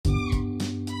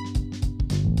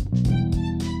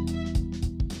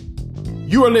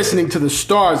You are listening to the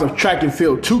Stars of Track and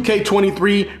Field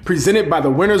 2K23 presented by the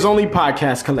Winners Only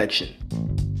Podcast Collection.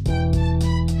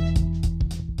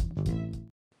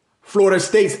 Florida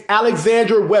State's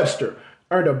Alexandra Webster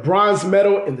earned a bronze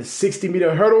medal in the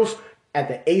 60-meter hurdles at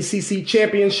the ACC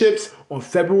Championships on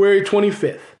February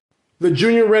 25th. The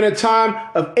junior ran a time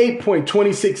of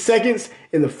 8.26 seconds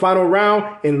in the final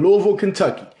round in Louisville,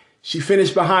 Kentucky. She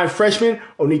finished behind freshman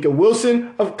Onika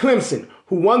Wilson of Clemson,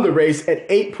 who won the race at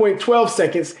 8.12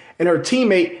 seconds, and her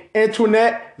teammate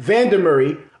Antoinette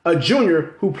Vandermeer, a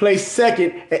junior who placed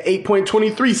second at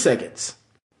 8.23 seconds.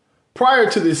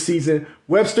 Prior to this season,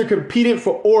 Webster competed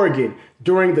for Oregon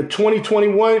during the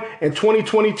 2021 and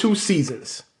 2022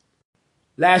 seasons.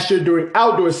 Last year during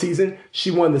outdoor season,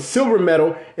 she won the silver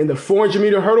medal in the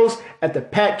 400-meter hurdles at the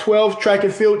Pac-12 Track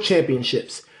and Field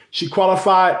Championships. She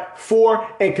qualified for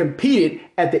and competed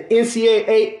at the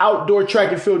NCAA Outdoor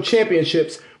Track and Field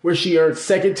Championships, where she earned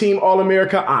second-team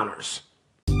All-America honors.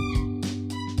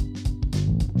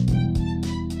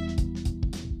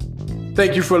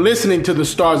 Thank you for listening to the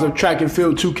Stars of Track and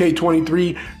Field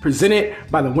 2K23 presented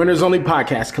by the Winners Only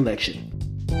Podcast Collection.